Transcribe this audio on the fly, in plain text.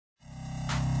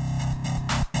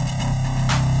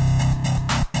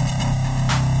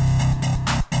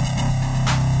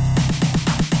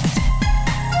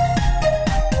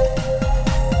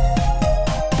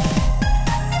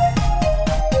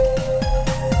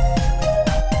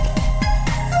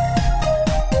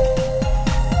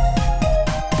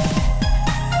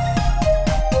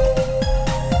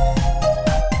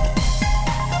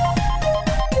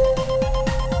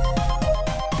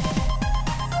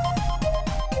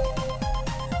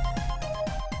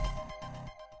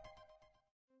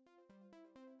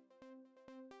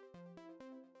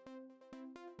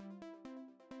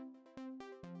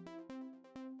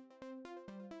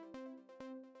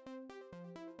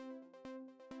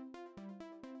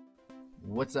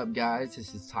What's up guys,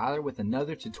 this is Tyler with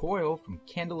another tutorial from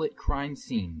Candlelit Crime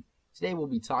Scene. Today we'll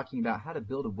be talking about how to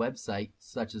build a website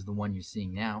such as the one you're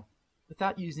seeing now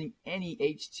without using any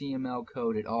HTML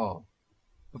code at all.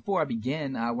 Before I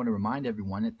begin, I want to remind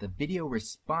everyone that the video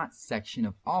response section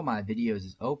of all my videos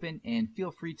is open, and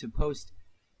feel free to post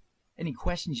any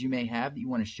questions you may have that you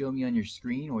want to show me on your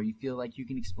screen, or you feel like you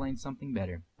can explain something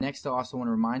better. Next, I also want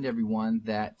to remind everyone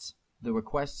that the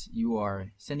requests you are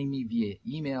sending me via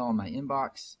email on my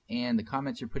inbox and the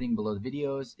comments you're putting below the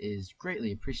videos is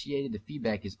greatly appreciated. The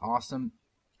feedback is awesome,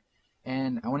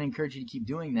 and I want to encourage you to keep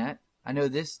doing that. I know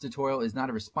this tutorial is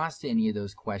not a response to any of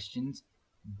those questions,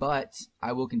 but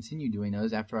I will continue doing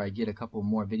those after I get a couple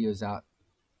more videos out.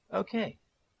 Okay,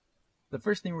 the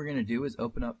first thing we're going to do is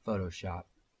open up Photoshop.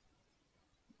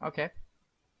 Okay,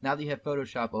 now that you have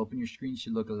Photoshop open, your screen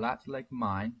should look a lot like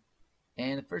mine.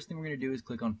 And the first thing we're going to do is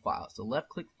click on File. So left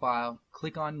click File,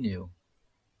 click on New.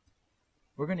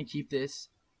 We're going to keep this,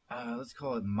 let's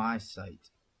call it My Site.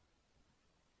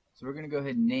 So we're going to go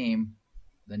ahead and name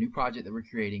the new project that we're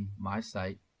creating My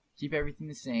Site. Keep everything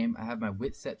the same. I have my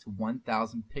width set to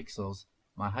 1000 pixels,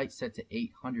 my height set to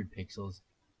 800 pixels.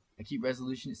 I keep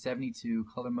resolution at 72,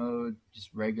 color mode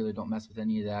just regular, don't mess with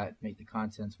any of that. Make the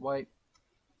contents white.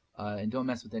 And don't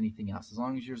mess with anything else. As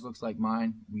long as yours looks like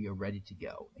mine, we are ready to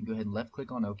go. And go ahead and left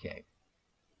click on OK.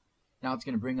 Now it's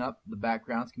going to bring up the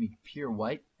background. It's going to be pure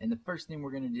white. And the first thing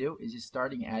we're going to do is just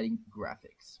starting adding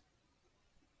graphics.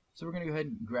 So we're going to go ahead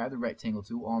and grab the rectangle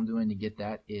tool. All I'm doing to get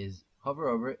that is hover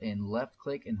over it and left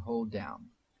click and hold down.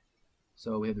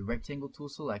 So we have the rectangle tool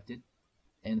selected.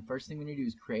 And the first thing we need to do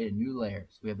is create a new layer.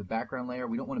 So we have the background layer.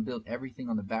 We don't want to build everything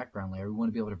on the background layer. We want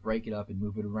to be able to break it up and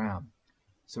move it around.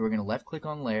 So we're going to left click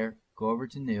on layer, go over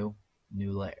to new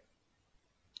layer.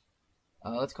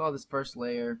 Let's call this first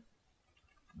layer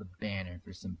the banner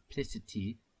for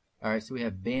simplicity. Alright, so we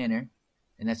have banner,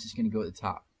 and that's just going to go at the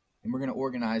top. And we're going to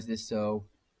organize this so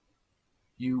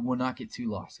you will not get too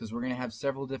lost, because we're going to have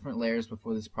several different layers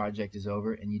before this project is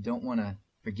over, and you don't want to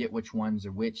forget which ones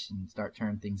are which and start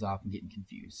turning things off and getting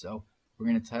confused. So we're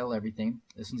going to title everything.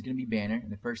 This one's going to be banner, and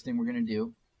the first thing we're going to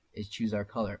do is choose our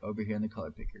color over here in the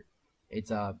color picker. It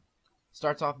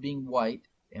starts off being white,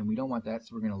 and we don't want that,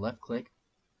 so we're going to left click.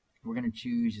 We're going to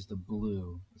choose just a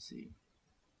blue. Let's see.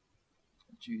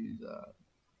 We'll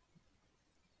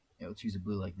choose a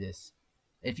blue like this.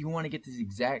 If you want to get this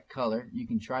exact color, you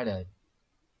can try to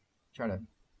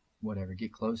whatever,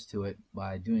 get close to it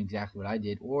by doing exactly what I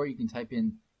did, or you can type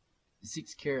in the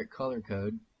 6-carat color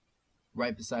code.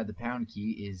 Right beside the pound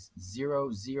key is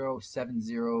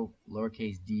 0070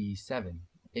 lowercase d7.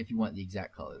 If you want the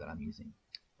exact color that I'm using.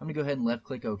 I'm going to go ahead and left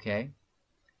click OK,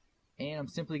 and I'm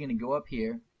simply going to go up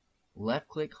here, left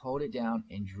click, hold it down,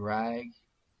 and drag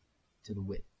to the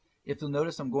width. If you'll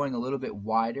notice, I'm going a little bit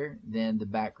wider than the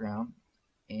background,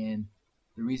 and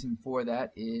the reason for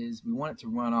that is we want it to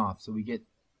run off, so we get,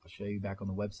 I'll show you back on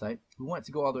the website, we want it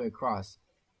to go all the way across,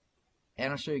 and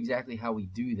I'll show you exactly how we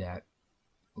do that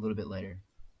a little bit later.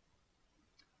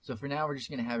 So for now, we're just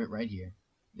going to have it right here,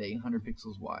 the 800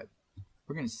 pixels wide.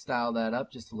 We're going to style that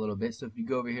up just a little bit. So if you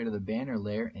go over here to the banner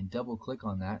layer and double click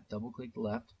on that, double click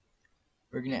left,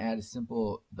 we're going to add a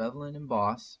simple Bevel and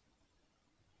Emboss.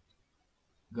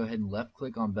 Go ahead and left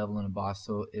click on Bevel and Emboss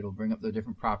so it'll bring up the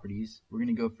different properties. We're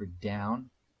going to go for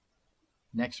down.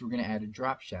 Next we're going to add a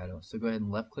drop shadow. So go ahead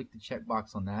and left click the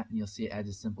checkbox on that, and you'll see it adds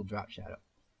a simple drop shadow.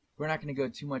 We're not going to go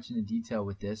too much into detail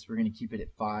with this. We're going to keep it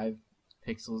at 5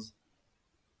 pixels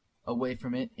away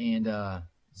from it, and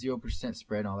 0%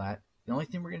 spread and all that. The only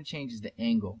thing we're going to change is the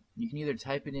angle. You can either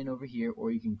type it in over here, or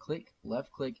you can click,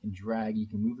 left click, and drag. You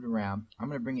can move it around. I'm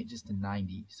going to bring it just to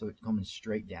 90 so it's coming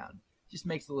straight down. Just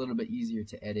makes it a little bit easier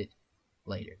to edit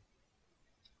later.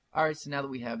 Alright, so now that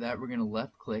we have that, we're going to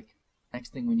left click.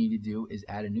 Next thing we need to do is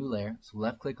add a new layer. So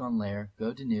left click on layer,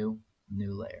 go to new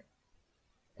layer.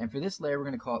 And for this layer, we're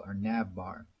going to call it our nav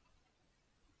bar.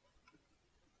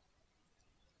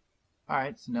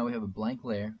 Alright, so now we have a blank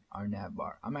layer, our nav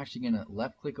bar. I'm actually going to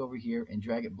left click over here and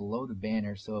drag it below the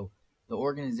banner, so the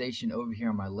organization over here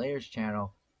on my layers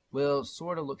channel will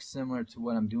sort of look similar to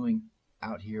what I'm doing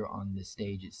out here on the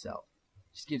stage itself.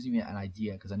 Just gives me an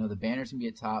idea, because I know the banner's going to be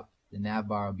at top, the nav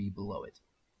bar will be below it.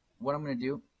 What I'm going to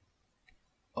do,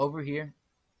 over here,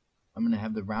 I'm going to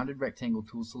have the rounded rectangle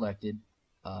tool selected.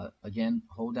 Again,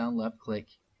 hold down left click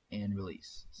and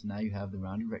release. So now you have the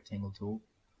rounded rectangle tool.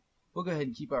 We'll go ahead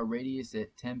and keep our radius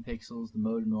at 10 pixels, the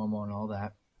mode normal and all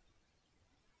that.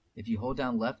 If you hold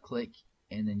down left click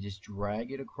and then just drag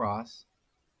it across,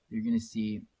 you're going to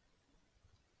see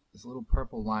this little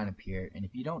purple line appear. And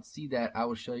if you don't see that, I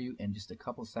will show you in just a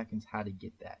couple seconds how to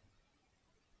get that.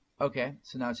 Okay,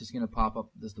 so now it's just going to pop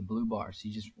up as the blue bar. So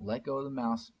you just let go of the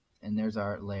mouse, and there's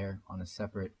our layer on a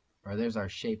separate, or there's our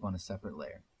shape on a separate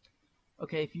layer.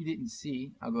 Okay, if you didn't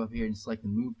see, I'll go up here and select the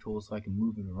move tool so I can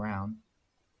move it around.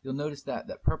 You'll notice that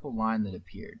purple line that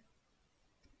appeared.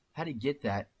 How to get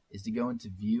that is to go into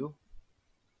view.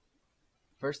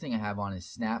 First thing I have on is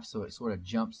snap, so it sort of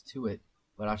jumps to it,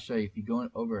 but I'll show you. If you go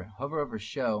hover over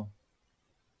show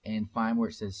and find where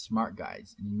it says smart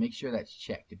guides, and make sure that's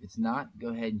checked. If it's not, go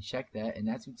ahead and check that, and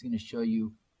that's what's going to show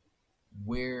you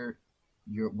where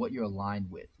what you're aligned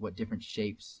with, what different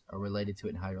shapes are related to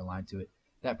it and how you're aligned to it.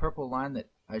 That purple line that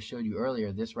I showed you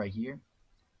earlier, this right here,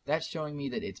 that's showing me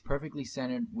that it's perfectly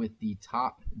centered with the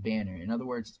top banner. In other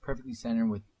words, it's perfectly centered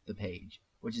with the page,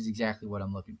 which is exactly what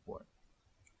I'm looking for.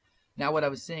 Now, what I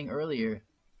was saying earlier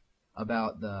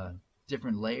about the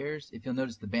different layers, if you'll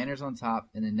notice, the banner's on top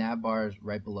and the nav bar is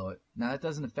right below it. Now, that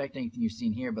doesn't affect anything you're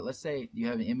seeing here, but let's say you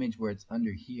have an image where it's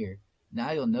under here.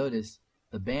 Now you'll notice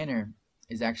the banner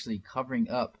is actually covering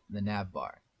up the nav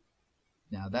bar.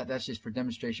 Now that's just for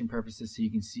demonstration purposes, so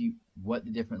you can see what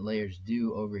the different layers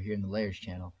do over here in the layers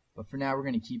channel. But for now, we're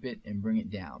going to keep it and bring it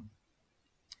down.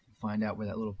 Find out where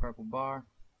that little purple bar,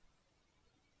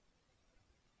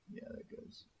 yeah, there it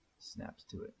goes, snaps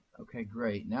to it. Okay,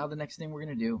 great. Now the next thing we're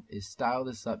going to do is style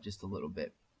this up just a little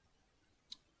bit.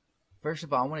 First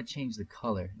of all, I want to change the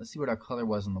color. Let's see what our color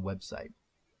was on the website.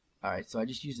 Alright, so I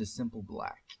just used a simple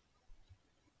black.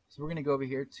 So we're going to go over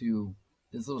here to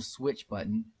this little switch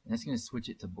button, and that's going to switch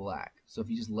it to black. So if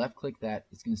you just left click that,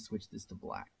 it's going to switch this to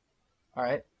black.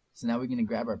 Alright, so now we're going to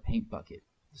grab our paint bucket.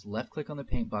 Just left click on the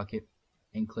paint bucket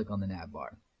and click on the nav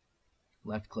bar.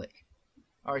 Left click.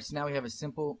 Alright, so now we have a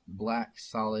simple black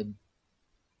solid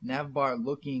nav bar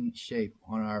looking shape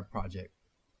on our project.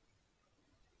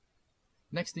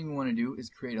 Next thing we want to do is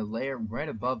create a layer right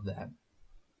above that.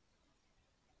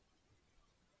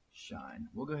 Shine.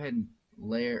 We'll go ahead and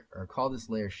call this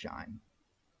layer shine.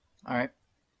 Alright,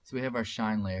 so we have our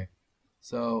shine layer.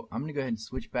 So I'm going to go ahead and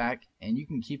switch back, and you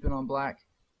can keep it on black,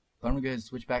 but I'm going to go ahead and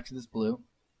switch back to this blue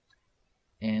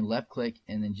and left click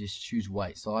and then just choose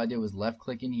white. So all I did was left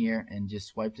click in here and just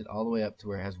swiped it all the way up to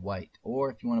where it has white.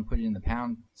 Or if you want to put it in the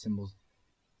pound symbols,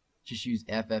 just use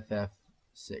FFF6,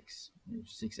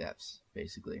 6 Fs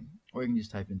basically. Or you can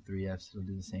just type in 3 Fs, it'll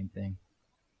do the same thing.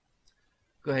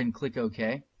 Go ahead and click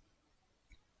OK.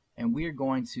 And we are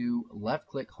going to left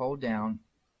click, hold down,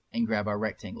 and grab our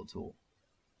rectangle tool.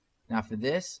 Now for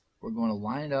this, we're going to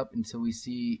line it up until we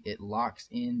see it locks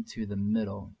into the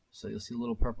middle. So you'll see a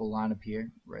little purple line up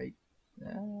here, right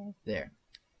there.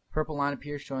 Purple line up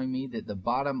here showing me that the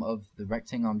bottom of the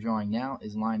rectangle I'm drawing now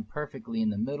is lined perfectly in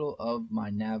the middle of my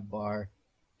nav bar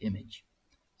image.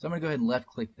 So I'm going to go ahead and left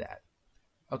click that.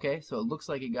 Okay, so it looks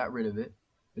like it got rid of it,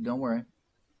 but don't worry.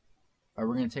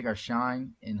 We're going to take our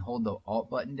shine and hold the Alt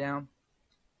button down,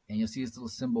 and you'll see this little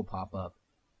symbol pop up.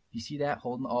 If you see that,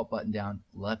 holding the Alt button down,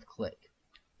 left click.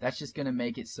 That's just going to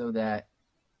make it so that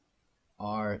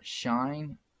our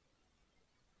shine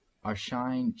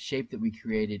shape that we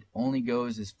created only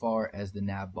goes as far as the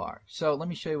nav bar. So let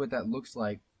me show you what that looks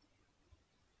like.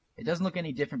 It doesn't look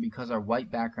any different because our white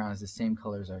background is the same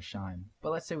color as our shine.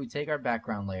 But let's say we take our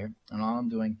background layer, and all I'm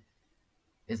doing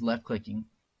is left clicking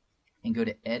and go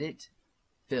to Edit,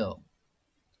 Fill.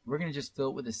 We're going to just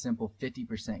fill it with a simple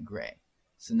 50% gray.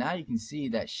 So now you can see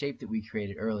that shape that we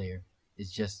created earlier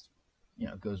is just,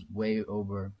 goes way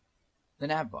over the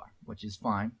nav bar, which is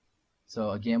fine.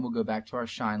 So again, we'll go back to our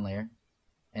shine layer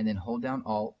and then hold down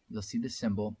Alt. You'll see the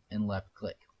symbol and left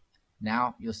click.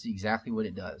 Now you'll see exactly what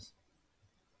it does.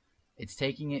 It's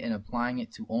taking it and applying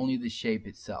it to only the shape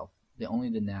itself, only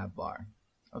the nav bar.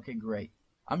 Okay, great.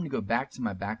 I'm going to go back to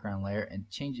my background layer and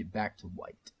change it back to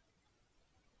white.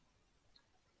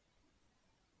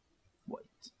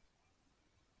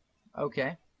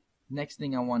 Okay, next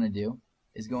thing I want to do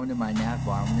is go into my nav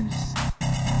bar. I'm going to just